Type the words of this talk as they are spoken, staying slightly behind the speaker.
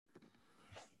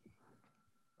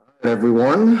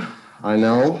Everyone. I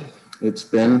know it's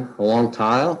been a long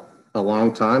while.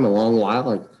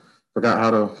 I forgot how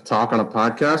to talk on a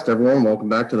podcast. Everyone, welcome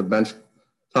back to the Bench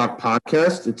Talk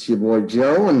podcast. It's your boy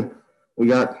Joe, and we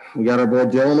got our boy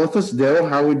Dylan with us. Dill,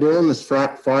 how we doing this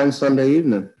fine Sunday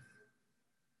evening?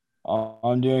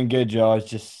 I'm doing good, Joe. I was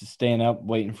just staying up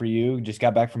waiting for you. Just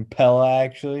got back from Pella,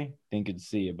 actually. Didn't get to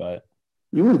see you, but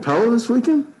You in Pella this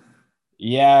weekend?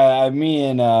 yeah, me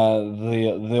and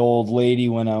the old lady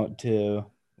went out to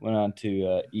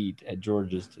eat at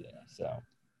George's today. So,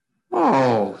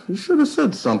 Oh, you should have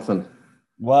said something.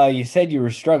 well, you said you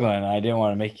were struggling, and I didn't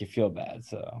want to make you feel bad.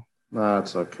 So, No,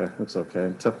 it's okay. It's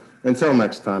okay. Until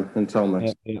next time. Until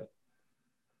next. yep, yep.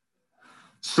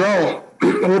 So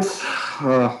let's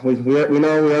we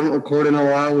know we haven't recorded in a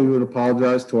while. We would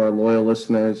apologize to our loyal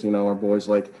listeners. You know, our boys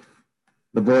like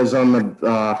the boys on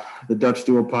the Dutch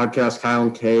Duo podcast, Kyle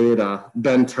and Cade,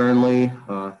 Ben Turnley,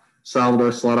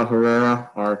 Salvador Slaughter Herrera,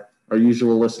 our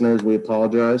usual listeners. We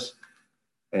apologize,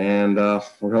 and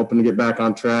we're hoping to get back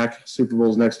on track. Super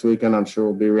Bowl's next weekend. I'm sure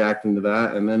we'll be reacting to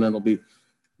that, and then it'll be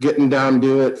getting down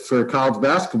to it for college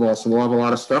basketball. So we'll have a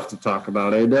lot of stuff to talk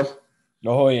about, eh, Dale?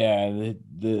 Oh yeah,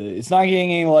 the it's not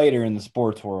getting any lighter in the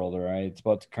sports world, all right? It's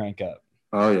about to crank up.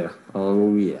 Oh yeah,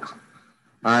 oh yeah.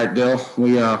 All right, Dill,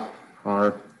 we are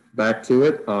back to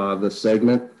it. The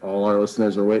segment all our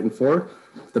listeners are waiting for,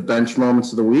 the bench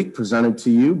moments of the week, presented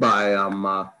to you by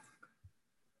our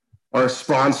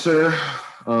sponsor.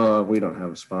 We don't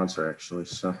have a sponsor actually,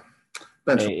 so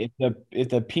bench. Hey, if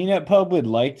the Peanut Pub would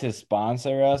like to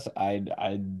sponsor us, I'd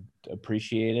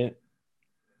appreciate it.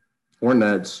 Or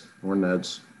Neds, or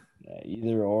Neds.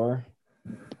 Either or.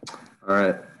 All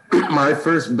right, my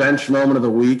first bench moment of the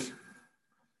week.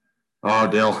 Oh,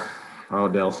 Dill, oh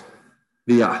Dill,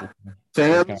 the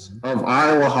fans of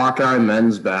Iowa Hawkeye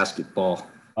men's basketball.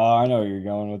 Oh, I know where you're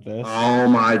going with this. Oh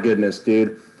my goodness,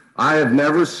 dude. I have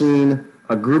never seen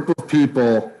a group of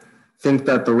people think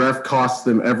that the ref costs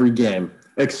them every game,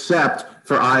 except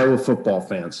for Iowa football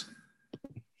fans.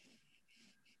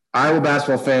 Iowa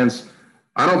basketball fans,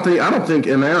 I don't think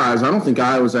in their eyes, I don't think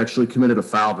Iowa's actually committed a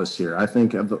foul this year. I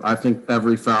think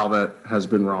every foul that has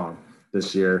been wrong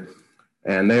this year.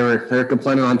 And they're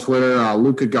complaining on Twitter.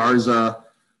 Luca Garza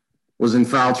was in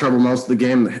foul trouble most of the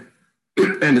game,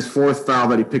 and his fourth foul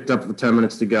that he picked up with 10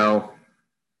 minutes to go.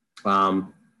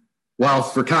 Well,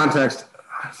 for context,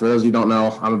 for those of you who don't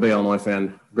know, I'm a big Illinois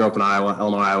fan. Grew up in Iowa,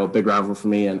 Iowa, big rival for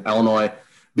me. And Illinois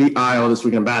beat Iowa this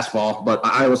week in basketball. But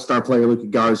Iowa star player Luka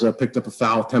Garza picked up a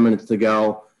foul with 10 minutes to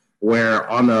go, where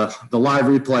on the live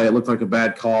replay, it looked like a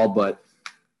bad call, but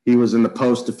he was in the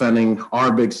post defending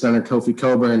our big center, Kofi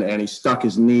Coburn, and he stuck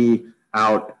his knee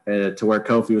out to where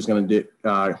Kofi was going to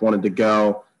wanted to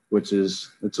go, which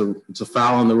is it's a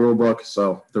foul in the rule book.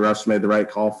 So the refs made the right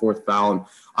call, fourth foul, and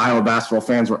Iowa basketball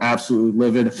fans were absolutely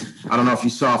livid. I don't know if you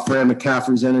saw Fran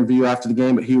McCaffrey's interview after the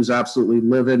game, but he was absolutely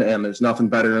livid, and there's nothing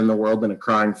better in the world than a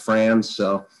crying Fran.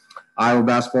 So Iowa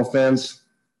basketball fans,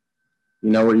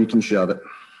 you know where you can shove it.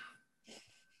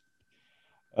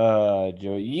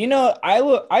 Joe,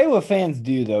 Iowa fans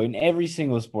do though in every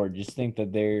single sport. Just think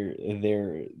that they're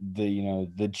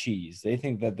the cheese. They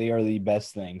think that they are the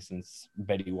best thing since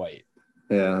Betty White.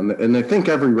 Yeah, and they think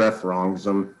every ref wrongs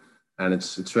them, and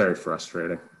it's very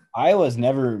frustrating. Iowa's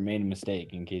never made a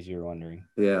mistake, in case you were wondering.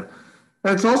 Yeah,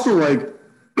 and it's also like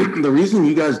the reason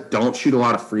you guys don't shoot a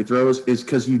lot of free throws is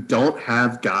because you don't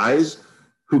have guys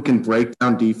who can break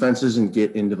down defenses and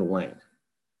get into the lane.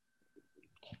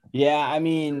 Yeah, I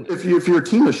mean, If you're a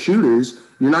team of shooters,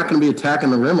 you're not going to be attacking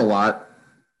the rim a lot,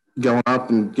 going up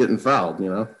and getting fouled. You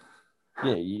know.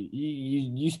 yeah,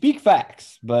 you speak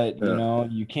facts, but Yeah.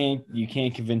 you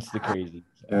can't convince the crazy.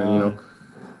 And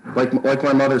like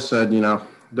my mother said,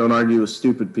 don't argue with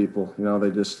stupid people.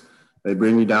 They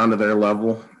bring you down to their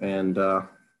level and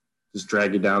just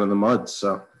drag you down in the mud.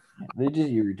 So They just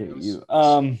irritate you.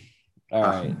 All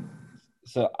right.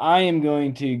 So I am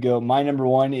going to go. My number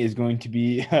one is going to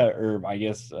be, or I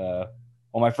guess,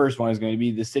 my first one is going to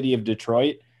be the city of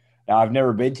Detroit. Now, I've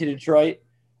never been to Detroit.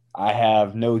 I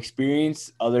have no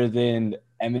experience other than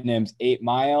Eminem's 8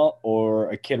 Mile or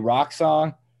a Kid Rock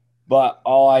song. But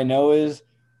all I know is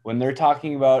when they're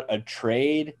talking about a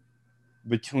trade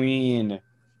between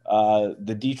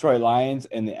the Detroit Lions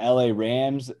and the LA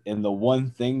Rams, and the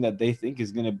one thing that they think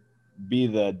is going to be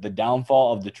the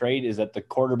downfall of the trade is that the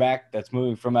quarterback that's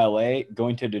moving from LA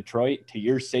going to Detroit, to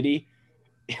your city,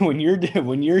 when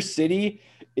your city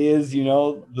is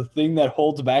the thing that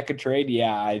holds back a trade,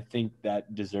 yeah, I think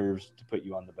that deserves to put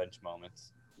you on the bench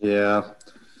moments. yeah,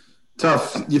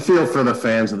 Tough. You feel for the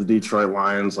fans of the Detroit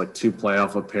Lions, like 2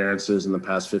 playoff appearances in the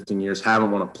past 15 years, haven't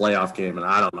won a playoff game in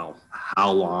I don't know how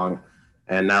long.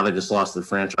 And now they just lost their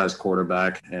franchise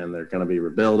quarterback, and they're going to be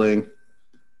rebuilding.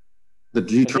 The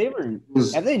Detroit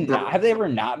have they ever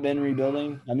not been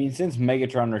rebuilding? I mean, since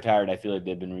Megatron retired, I feel like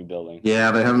they've been rebuilding. Yeah,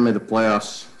 they haven't made the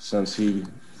playoffs since he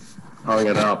hung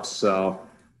it up. So,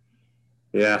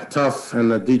 yeah, tough.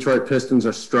 And the Detroit Pistons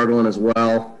are struggling as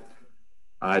well.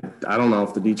 I don't know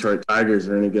if the Detroit Tigers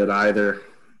are any good either.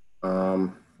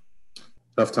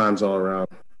 Tough times all around.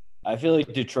 I feel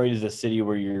like Detroit is a city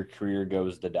where your career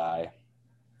goes to die.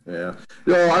 Yeah.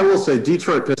 I will say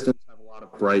Detroit Pistons have a lot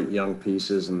of bright young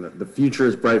pieces, and the future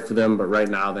is bright for them, but right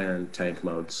now they're in tank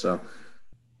mode. So,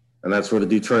 and that's where the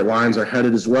Detroit Lions are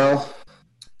headed as well.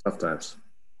 Tough times.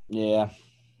 Yeah.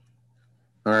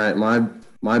 All right, my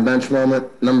bench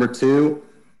moment number 2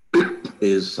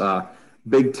 is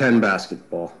Big Ten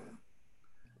basketball.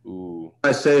 Ooh.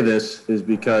 I say this is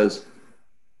because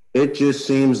it just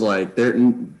seems like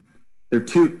every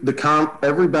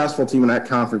basketball team in that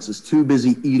conference is too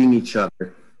busy eating each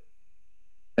other,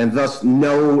 and thus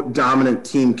no dominant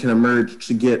team can emerge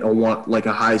to get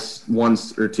a high 1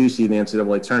 or 2 seed in the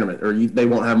NCAA tournament, or they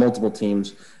won't have multiple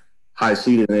teams high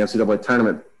seeded in the NCAA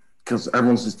tournament because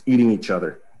everyone's just eating each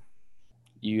other.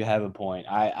 You have a point.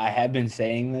 I have been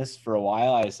saying this for a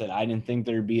while. I said I didn't think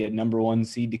there'd be a number 1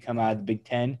 seed to come out of the Big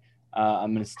Ten.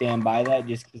 I'm going to stand by that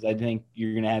just because I think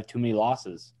you're going to have too many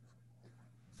losses.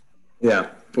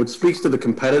 Yeah, which speaks to the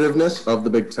competitiveness of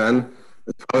the Big Ten.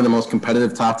 It's probably the most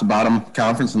competitive top-to-bottom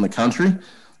conference in the country.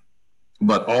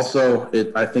 But also,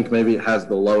 I think maybe it has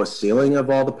the lowest ceiling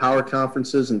of all the power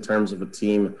conferences in terms of a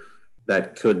team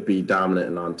that could be dominant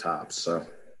and on top. So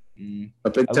a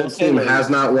Big Ten team has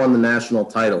not won the national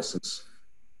title since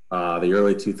the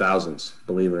early 2000s,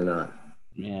 believe it or not.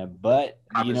 Yeah, but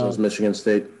those Michigan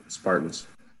State Spartans.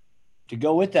 To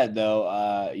go with that, though,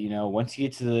 once you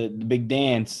get to the big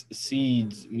dance,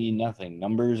 seeds mean nothing.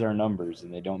 Numbers are numbers,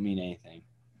 and they don't mean anything.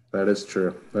 That is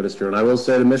true. And I will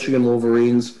say the Michigan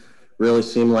Wolverines really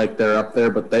seem like they're up there,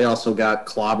 but they also got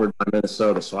clobbered by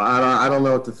Minnesota. So I don't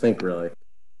know what to think, really.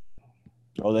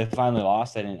 Oh, they finally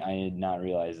lost? I did not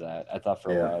realize that. I thought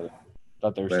for a while. I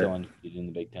thought they were still undefeated in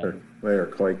the Big Ten. They are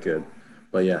quite good.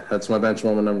 But, yeah, that's my bench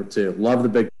moment number 2. Love the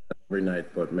Big Ten every night,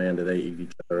 but, man, do they eat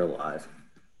each other alive.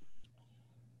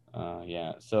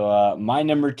 Yeah. So my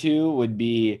number 2 would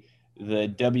be the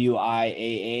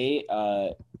WIAA.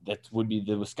 That would be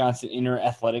the Wisconsin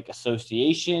Inter-Athletic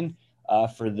Association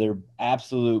for their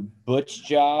absolute butch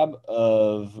job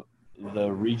of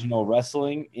the regional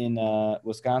wrestling in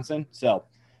Wisconsin. So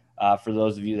for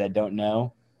those of you that don't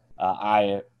know,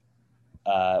 I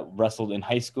wrestled in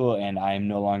high school, and I am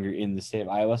no longer in the state of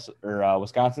Iowa or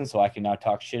Wisconsin, so I can now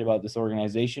talk shit about this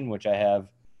organization, which I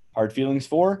have hard feelings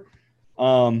for.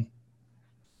 But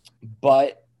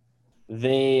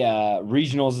they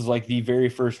regionals is like the very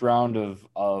first round of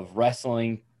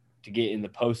wrestling to get in the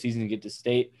postseason to get to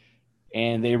state,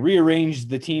 and they rearranged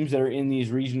the teams that are in these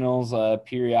regionals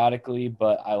periodically.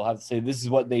 But I will have to say this is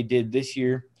what they did this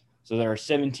year. So there are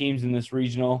 7 teams in this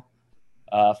regional.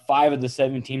 5 of the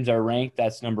 7 teams are ranked.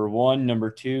 That's number 1, number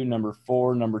 2, number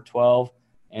 4, number 12,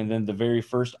 and then the very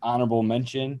first honorable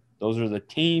mention. Those are the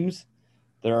teams.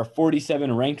 There are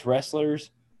 47 ranked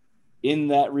wrestlers in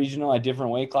that regional at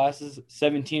different weight classes.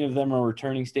 17 of them are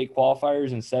returning state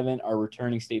qualifiers, and 7 are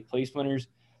returning state place winners.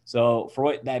 So for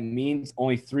what that means,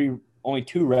 only 2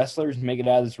 wrestlers make it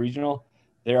out of this regional.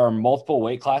 There are multiple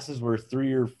weight classes where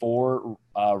 3 or 4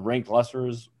 ranked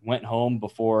wrestlers went home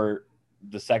before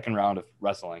the second round of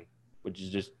wrestling, which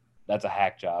is that's a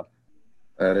hack job.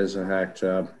 That is a hack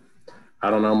job.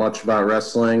 I don't know much about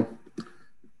wrestling,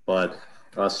 but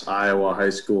us Iowa high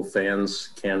school fans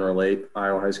can relate.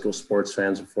 Iowa high school sports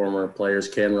fans and former players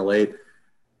can relate.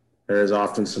 There is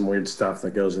often some weird stuff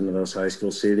that goes into those high school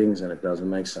seedings, and it doesn't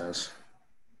make sense.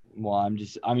 Well,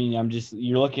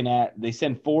 you're looking at, they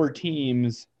send 4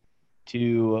 teams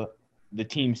to the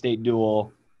team state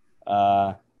duel,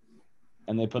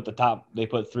 and they put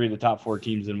 3 of the top 4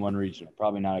 teams in one regional.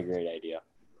 Probably not a great idea.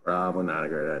 Probably not a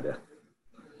great idea.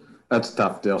 That's a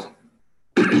tough deal.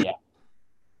 Yeah.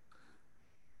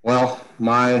 Well,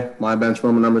 my bench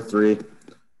moment number 3,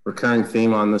 recurring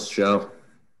theme on this show,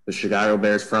 the Chicago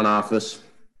Bears front office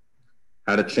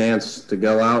had a chance to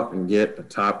go out and get a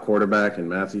top quarterback in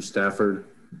Matthew Stafford,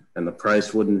 and the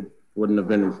price wouldn't have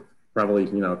been probably,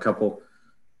 a couple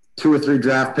 2 or 3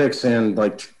 draft picks and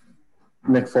like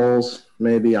Nick Foles,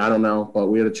 maybe, I don't know, but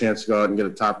we had a chance to go out and get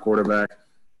a top quarterback,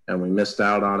 and we missed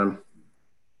out on him.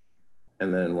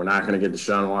 And then we're not going to get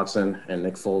Deshaun Watson, and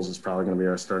Nick Foles is probably going to be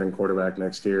our starting quarterback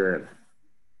next year. And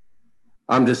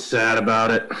I'm just sad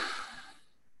about it.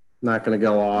 Not going to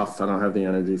go off. I don't have the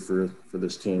energy for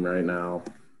this team right now,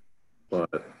 but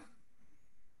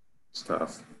it's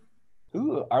tough.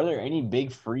 Who are there any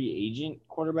big free agent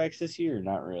quarterbacks this year?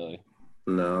 Not really.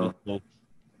 No.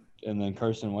 And then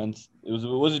Carson Wentz.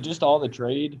 Was it just all the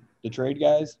trade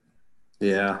guys?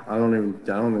 Yeah, I don't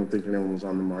even think anyone was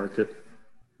on the market.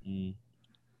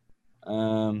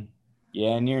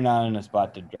 Yeah, and you're not in a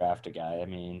spot to draft a guy. I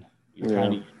mean,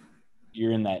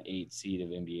 you're in that 8th seed of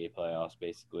NBA playoffs,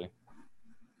 basically.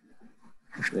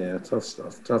 Yeah, tough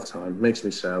stuff. Tough time. Makes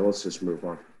me sad. Let's just move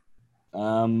on.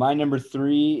 My number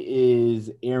 3 is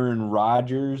Aaron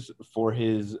Rodgers for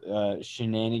his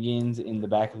shenanigans in the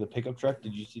back of the pickup truck.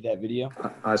 Did you see that video?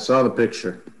 I saw the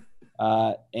picture.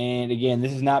 And again,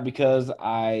 this is not because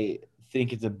I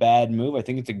think it's a bad move. I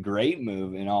think it's a great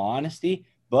move, in all honesty.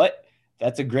 But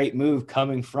that's a great move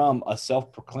coming from a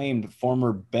self-proclaimed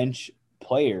former bench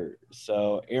player.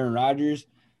 So Aaron Rodgers,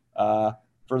 for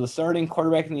the starting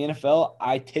quarterback in the NFL,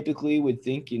 I typically would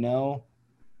think,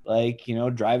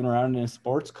 driving around in a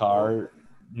sports car,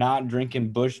 not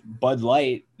drinking Bud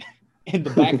Light in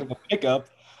the back of a pickup.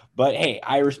 But hey,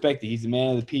 I respect it. He's a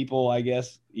man of the people, I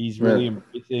guess. He's really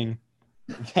embracing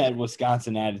that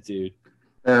Wisconsin attitude.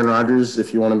 Aaron Rodgers,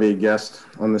 if you want to be a guest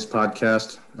on this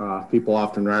podcast, people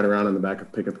often ride around in the back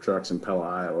of pickup trucks in Pella,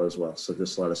 Iowa as well. So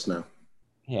just let us know.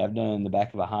 Yeah, I've done it in the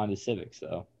back of a Honda Civic,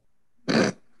 so.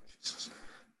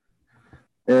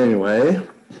 Anyway,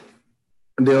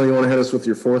 Dale, you want to hit us with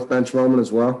your 4th bench moment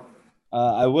as well?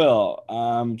 I will.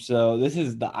 So this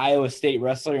is the Iowa State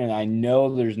wrestler, and I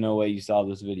know there's no way you saw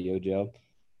this video, Joe.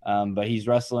 But he's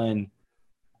wrestling,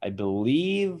 I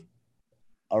believe,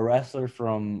 a wrestler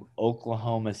from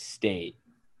Oklahoma State.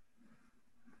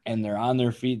 And they're on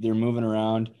their feet, they're moving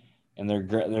around, and they're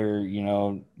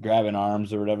grabbing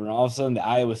arms or whatever. And all of a sudden, the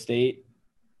Iowa State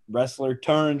wrestler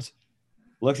turns,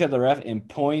 looks at the ref, and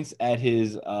points at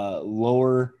his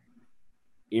lower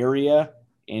area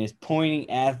and is pointing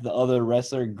at the other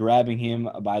wrestler, grabbing him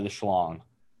by the schlong.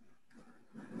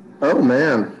 Oh,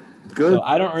 man. Good. So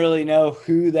I don't really know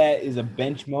who that is a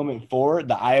bench moment for,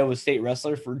 the Iowa State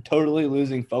wrestler for totally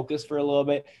losing focus for a little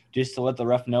bit just to let the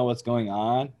ref know what's going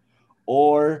on,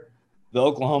 or the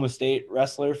Oklahoma State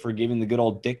wrestler for giving the good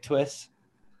old dick twist.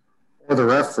 Or the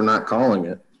ref for not calling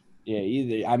it. Yeah,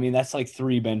 either. I mean, that's like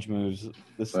 3 bench moves.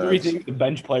 There's 3 things the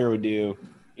bench player would do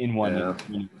in one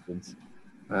instance.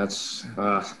 That's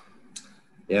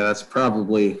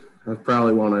probably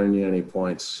won't earn you any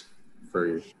points for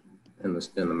you in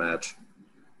the match.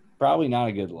 Probably not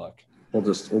a good look. We'll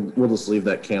just leave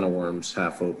that can of worms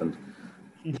half open.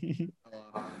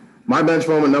 My bench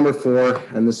moment number 4,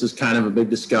 and this is kind of a big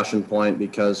discussion point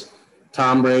because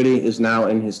Tom Brady is now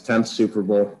in his 10th Super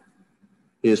Bowl.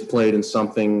 He has played in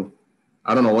something,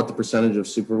 I don't know what the percentage of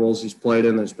Super Bowls he's played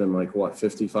in. There's been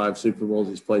 55 Super Bowls.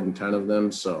 He's played in 10 of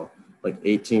them, so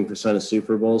 18% of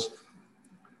Super Bowls.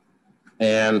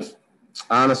 And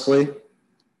honestly,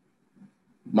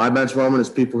 my bench moment is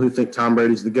people who think Tom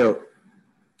Brady's the GOAT.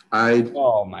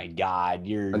 Oh my God,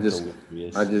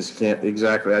 delirious. I just can't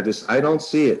exactly. I don't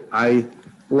see it.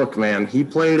 Look, man, he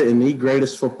played in the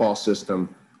greatest football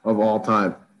system of all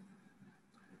time.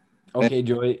 Okay, and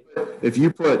Joey. If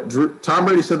you put Tom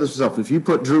Brady said this himself, if you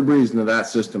put Drew Brees into that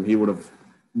system, he would have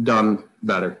done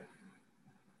better.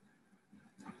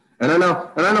 And I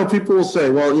know people will say,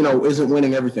 well, isn't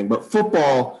winning everything, but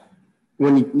football,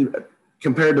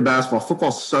 compared to basketball,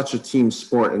 football's such a team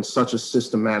sport and such a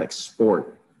systematic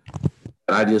sport.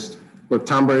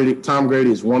 Tom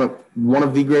Brady is one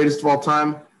of the greatest of all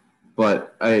time,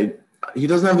 but he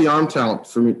doesn't have the arm talent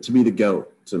for me to be the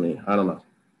GOAT to me. I don't know.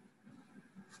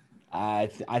 I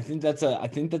think that's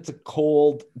a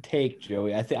cold take,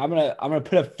 Joey. I'm gonna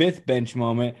put a 5th bench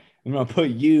moment. I'm gonna put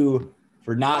you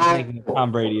for not thinking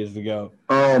Tom Brady is the GOAT.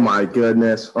 Oh my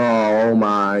goodness. Oh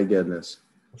my goodness.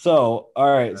 So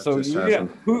all right. So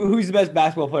who's the best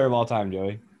basketball player of all time,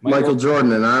 Joey? Michael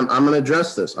Jordan, and I'm going to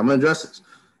address this.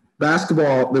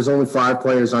 Basketball, there's only 5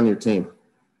 players on your team.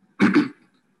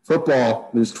 Football,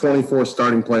 there's 24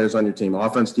 starting players on your team,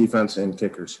 offense, defense, and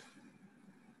kickers.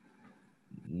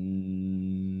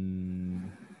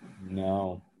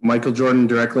 No. Michael Jordan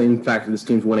directly impacted his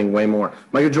team's winning way more.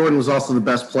 Michael Jordan was also the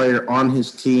best player on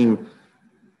his team,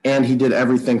 and he did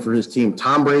everything for his team.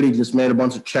 Tom Brady just made a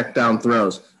bunch of check down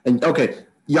throws. And, okay,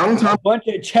 a bunch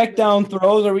of check down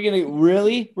throws. Are we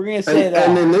gonna say that?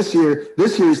 And then this year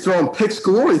he's throwing picks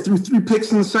galore. He threw 3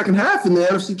 picks in the second half in the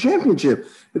NFC Championship.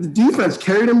 The defense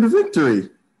carried him to victory.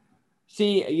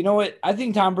 See, you know what? I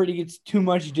think Tom Brady gets too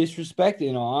much disrespect,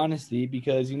 in all honesty,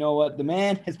 because you know what? The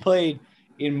man has played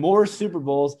in more Super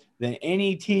Bowls than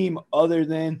any team other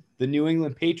than the New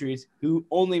England Patriots, who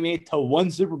only made to one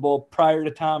Super Bowl prior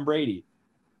to Tom Brady.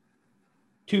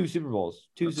 Two Super Bowls.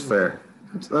 That's fair.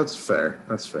 That's fair.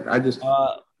 That's fair.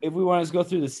 If we want to go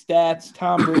through the stats,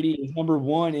 Tom Brady is number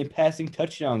 1 in passing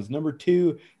touchdowns, number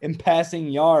 2 in passing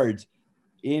yards.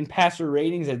 In passer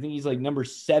ratings, I think he's like number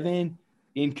 7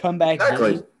 in comeback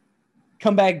games.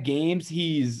 Comeback games,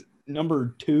 he's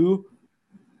number 2.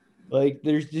 Like,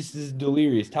 there's just this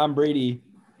delirious. Tom Brady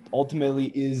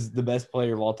ultimately is the best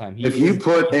player of all time. If you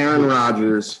put Aaron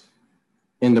Rodgers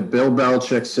in the Bill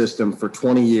Belichick system for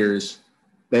 20 years,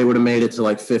 they would have made it to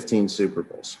like 15 Super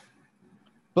Bowls.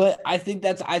 But I think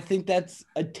that's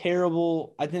a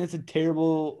terrible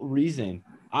reason.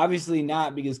 Obviously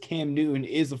not, because Cam Newton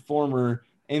is a former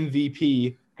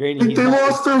MVP. Granted, they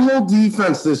lost their whole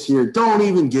defense this year. Don't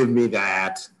even give me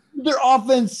that. Their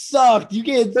offense sucked. You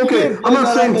can't. Okay, I'm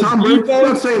not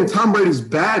saying Tom Brady's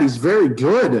bad. He's very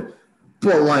good,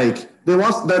 but like they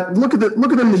lost that. Look at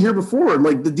them the year before.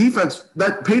 Like the defense,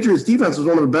 that Patriots defense was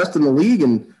one of the best in the league,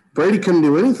 and Brady couldn't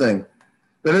do anything.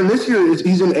 And then this year,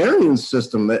 he's in Arians'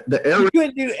 system. He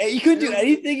couldn't do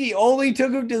anything. He only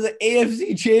took him to the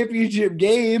AFC Championship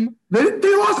game. They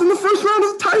lost in the first round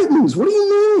of the Titans. What do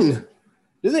you mean?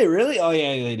 Did they really? Oh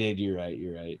yeah, they did. You're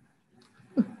right.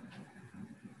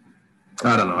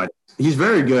 I don't know. He's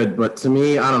very good, but to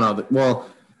me, I don't know. Well,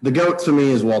 the GOAT to me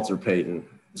is Walter Payton.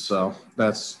 So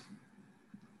that's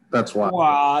why.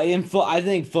 Wow, I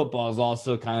think football is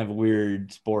also kind of a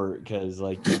weird sport because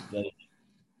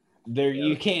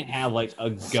you can't have like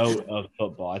a GOAT of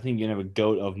football. I think you can have a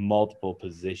GOAT of multiple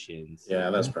positions.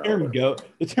 Yeah, that's probably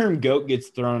the term GOAT gets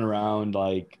thrown around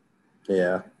like.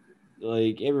 Yeah.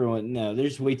 Like everyone, no,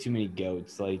 there's way too many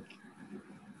GOATs. Like,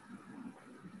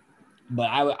 but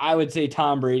I would say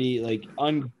Tom Brady.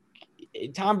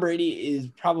 Tom Brady is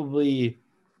probably,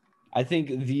 I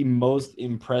think, the most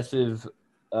impressive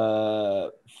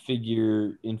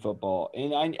figure in football.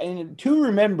 And to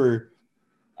remember,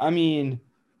 I mean,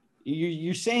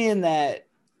 you're saying that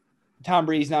Tom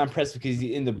Brady's not impressive because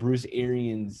he's in the Bruce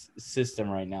Arians system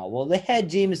right now. Well, they had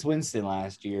Jameis Winston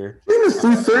last year. Jameis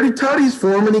threw 30 tutties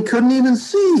for him, and he couldn't even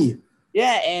see.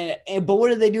 Yeah, but what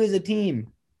did they do as a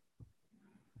team?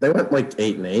 They went like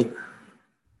 8-8.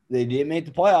 They didn't make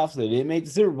the playoffs. They didn't make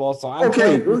the Super Bowl. So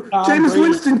Jameis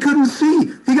Winston couldn't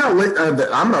see. He got.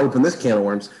 I'm gonna open this can of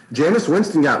worms. Jameis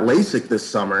Winston got LASIK this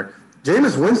summer.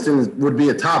 Jameis Winston would be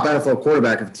a top NFL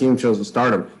quarterback if a team chose to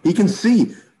start him. He can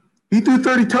see. He threw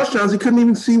 30 touchdowns. He couldn't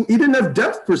even see. He didn't have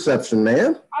depth perception,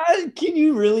 man. Can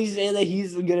you really say that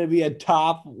he's going to be a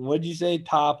top? What'd you say?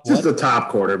 Top? Just a top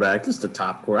quarterback. Just a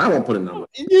top quarterback. I won't put a number.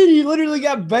 He literally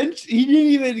got benched. He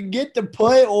didn't even get to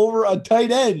play over a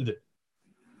tight end.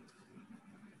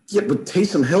 Yeah, but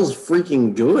Taysom Hill's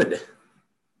freaking good.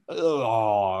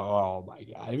 Oh my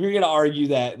God! If you're going to argue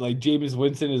that like Jameis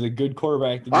Winston is a good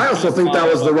quarterback, I also think that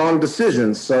was the wrong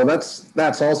decision. So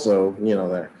that's also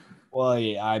there. Well,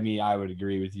 yeah, I mean, I would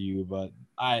agree with you, but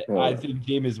I think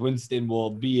Jameis Winston will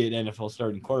be an NFL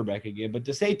starting quarterback again. But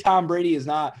to say Tom Brady is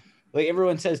not, like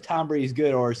everyone says Tom Brady's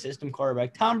good or a system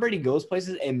quarterback, Tom Brady goes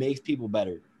places and makes people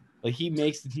better. Like he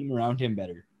makes the team around him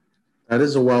better. That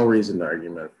is a well-reasoned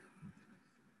argument.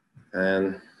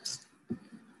 And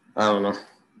I don't know.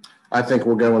 I think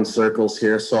we'll go in circles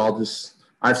here, so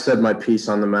I've said my piece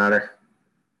on the matter.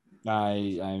 You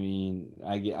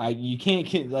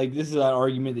can't like this is an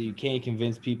argument that you can't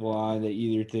convince people on that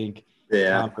either think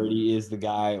Tom Brady is the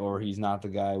guy or he's not the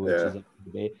guy, which is a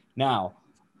debate. Now,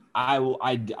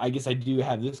 I guess I do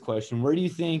have this question. What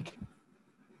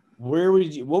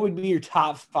would be your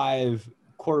top 5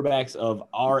 quarterbacks of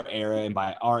our era? And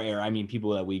by our era, I mean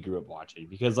people that we grew up watching,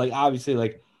 because like obviously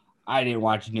like I didn't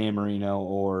watch Dan Marino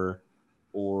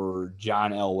or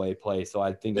John Elway play, so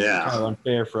I think it's kind of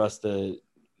unfair for us to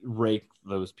rake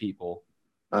those people.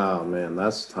 Oh man,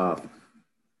 that's tough.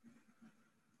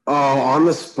 Oh, on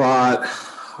the spot.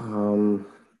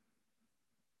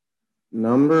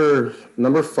 Number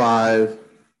 5,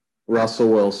 Russell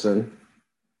Wilson.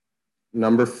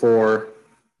 Number 4,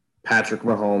 Patrick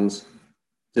Mahomes,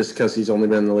 just because he's only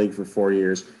been in the league for 4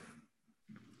 years.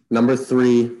 Number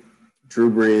 3,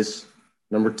 Drew Brees.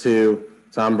 Number 2,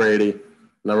 Tom Brady.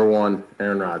 Number 1,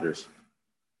 Aaron Rodgers.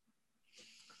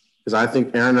 Because I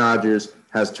think Aaron Rodgers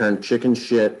has turned chicken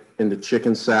shit into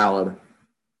chicken salad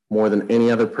more than any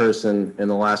other person in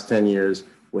the last 10 years,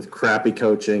 with crappy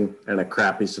coaching and a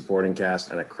crappy supporting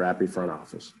cast and a crappy front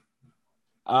office.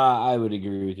 I would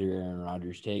agree with your Aaron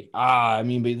Rodgers take. I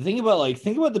mean, but think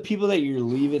about the people that you're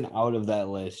leaving out of that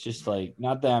list. Just like,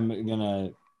 not that I'm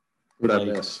gonna. What I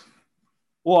miss?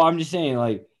 Well, I'm just saying,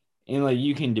 like, And like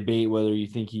you can debate whether you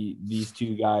think these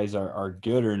two guys are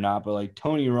good or not, but like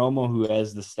Tony Romo, who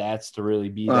has the stats to really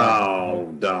be that.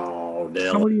 Oh, no,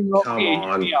 Tony Dylan. Romo, Come okay,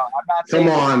 on. I'm not Come saying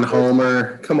on,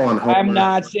 Homer. Come on, Homer. I'm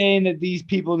not saying that these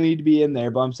people need to be in there,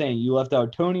 but I'm saying you left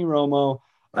out Tony Romo.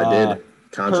 I did,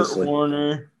 consciously. Kurt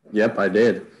Warner. Yep, I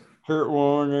did. Kurt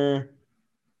Warner.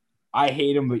 I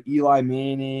hate him, but Eli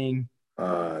Manning.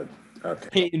 Okay.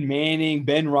 Peyton Manning,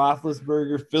 Ben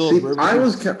Roethlisberger, Philip Rivers.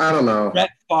 I don't know.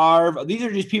 Brett Favre. These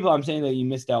are just people I'm saying that you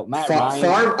missed out. Matt Ryan.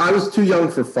 Favre, I was too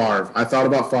young for Favre. I thought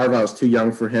about Favre. I was too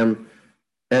young for him.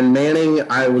 And Manning,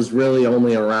 I was really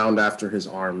only around after his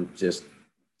arm just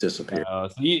disappeared.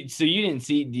 So you didn't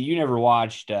see? You never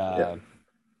watched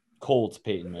Colts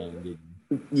Peyton Manning, did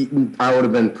you? I would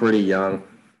have been pretty young.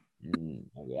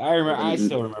 Okay. I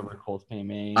still remember Colts Peyton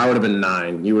Manning. I would have been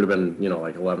 9. You would have been,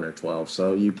 like 11 or 12.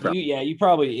 So you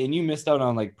probably and you missed out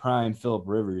on like prime Philip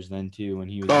Rivers then too when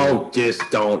he was. Oh, just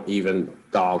don't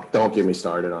get me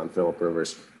started on Philip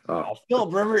Rivers.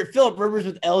 Philip Rivers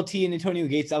with LT and Antonio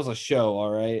Gates. That was a show,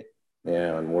 all right.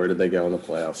 Yeah, and where did they go in the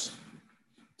playoffs?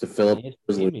 To Philip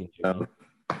Rivers.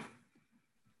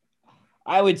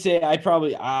 I would say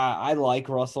I like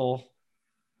Russell,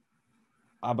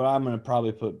 but I'm gonna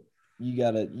probably put you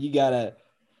gotta.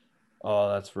 Oh,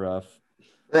 that's rough.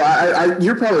 Well,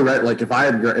 you're probably right. Like if I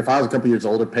was a couple years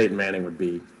older, Peyton Manning would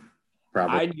be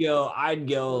probably. I'd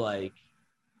go like.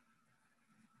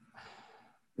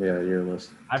 Yeah, your list.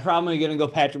 I'm probably gonna go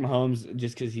Patrick Mahomes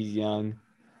just because he's young,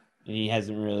 and he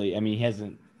hasn't really. I mean, he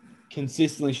hasn't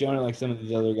consistently shown it like some of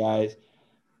these other guys.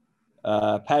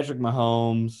 Patrick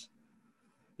Mahomes.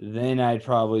 Then I'd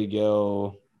probably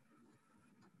go.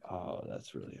 Oh,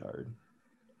 that's really hard.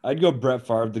 I'd go Brett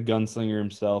Favre, the gunslinger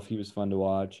himself. He was fun to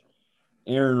watch.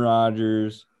 Aaron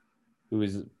Rodgers, who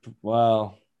is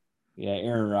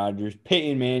Aaron Rodgers.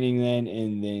 Peyton Manning,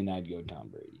 and then I'd go Tom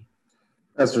Brady.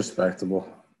 That's respectable.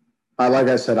 Like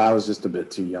I said, I was just a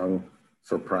bit too young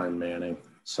for prime Manning.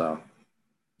 So.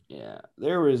 Yeah,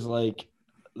 there was like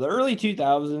the early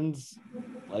 2000s,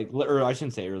 or I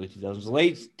shouldn't say early 2000s,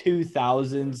 late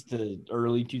 2000s to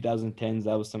early 2010s.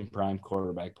 That was some prime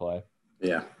quarterback play.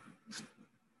 Yeah.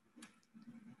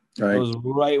 Right. It was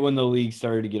right when the league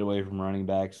started to get away from running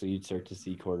backs, so you'd start to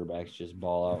see quarterbacks just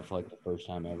ball out for like the first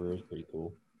time ever. It was pretty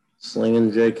cool.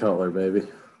 Slinging Jay Cutler, baby.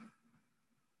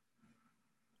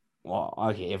 Well,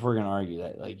 okay, if we're gonna argue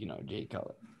that, Jay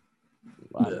Cutler.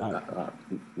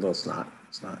 No, it's not.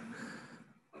 It's not.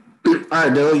 All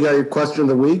right, Dylan, you got your question of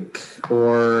the week,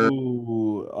 or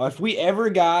if we ever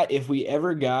got, and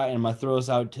I'm gonna throw this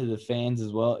out to the fans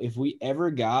as well. If we ever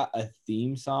got a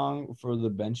theme song for the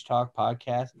Bench Talk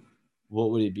podcast,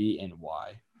 what would it be and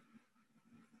why?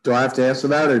 Do I have to answer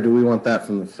that, or do we want that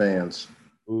from the fans?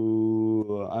 I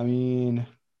mean,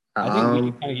 I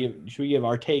think should we give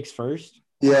our takes first?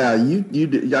 Yeah, you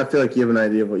do. I feel like you have an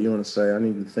idea of what you want to say. I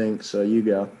need to think, so you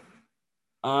go.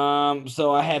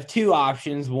 So I have two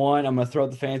options. One, I'm gonna throw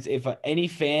at the fans. If any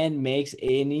fan makes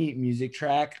any music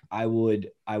track, I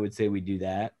would say we do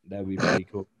that. That would be pretty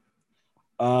cool.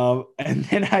 And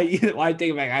then I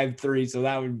take it back. I have 3, so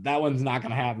that one's not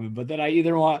gonna happen. But then I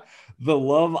either want the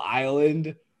Love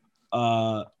Island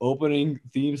opening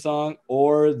theme song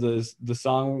or the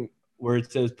song where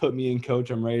it says "Put me in,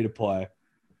 coach. I'm ready to play."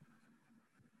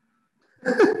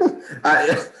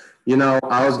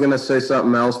 I was gonna say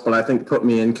something else, but I think "Put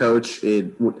Me In, Coach"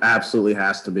 it would absolutely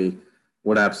be.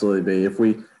 If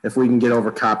we can get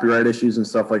over copyright issues and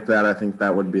stuff like that, I think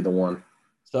that would be the one.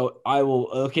 So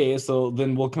so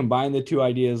then we'll combine the two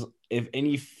ideas. If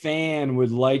any fan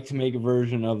would like to make a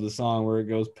version of the song where it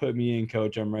goes "Put me in,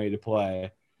 coach, I'm ready to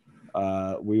play,"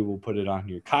 we will put it on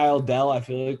here. Kyle Dell, I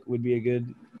feel like would be a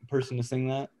good person to sing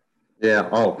that. Yeah.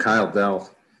 Oh, Kyle Dell.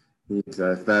 He's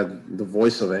the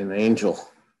voice of an angel.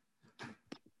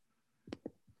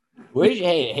 Which,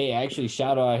 hey, actually,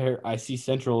 shout out! I see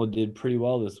Central did pretty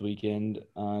well this weekend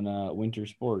on winter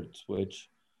sports.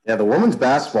 Yeah, the women's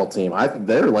basketball team,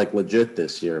 they're like legit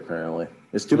this year. Apparently,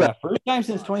 it's too bad. First time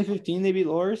since 2015 they beat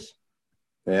Loras.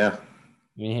 Yeah.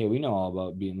 I mean, hey, we know all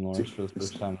about beating Loras for the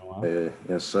first time in a while.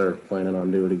 Yes, sir. Planning on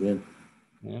doing it again.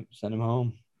 Yep, send him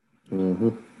home. Mm-hmm.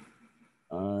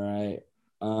 All right.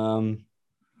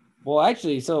 Well,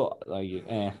 actually, so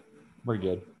we're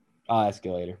good. I'll ask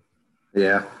you later.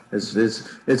 Yeah, it's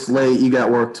late. You got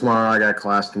work tomorrow. I got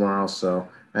class tomorrow. So,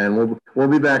 and we'll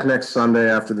be back next Sunday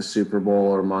after the Super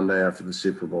Bowl or Monday after the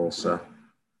Super Bowl. So,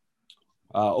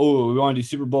 we want to do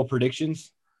Super Bowl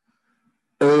predictions.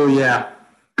 Oh yeah,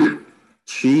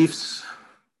 Chiefs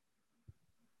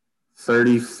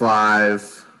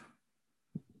 35,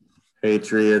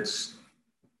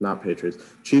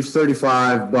 Chiefs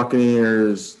 35,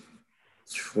 Buccaneers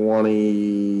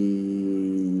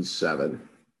 27.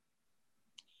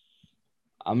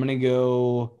 I'm going to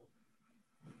go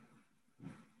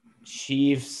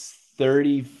Chiefs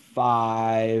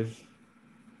 35.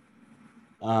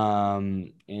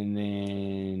 And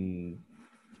then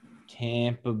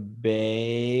Tampa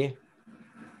Bay,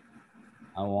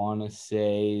 I want to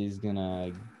say, is going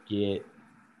to get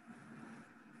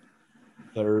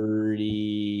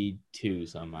 32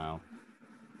 somehow.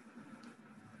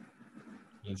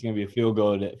 It's going to be a field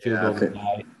goal to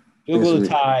tie. Field goal to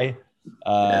tie.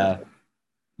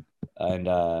 And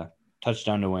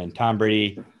touchdown to win. Tom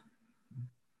Brady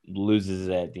loses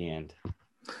at the end.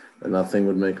 And nothing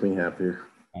would make me happier.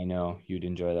 I know you'd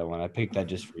enjoy that one. I picked that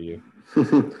just for you.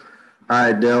 All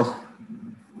right, Dale.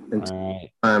 All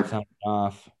right. Signing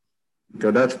off.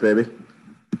 Go Dutch, baby.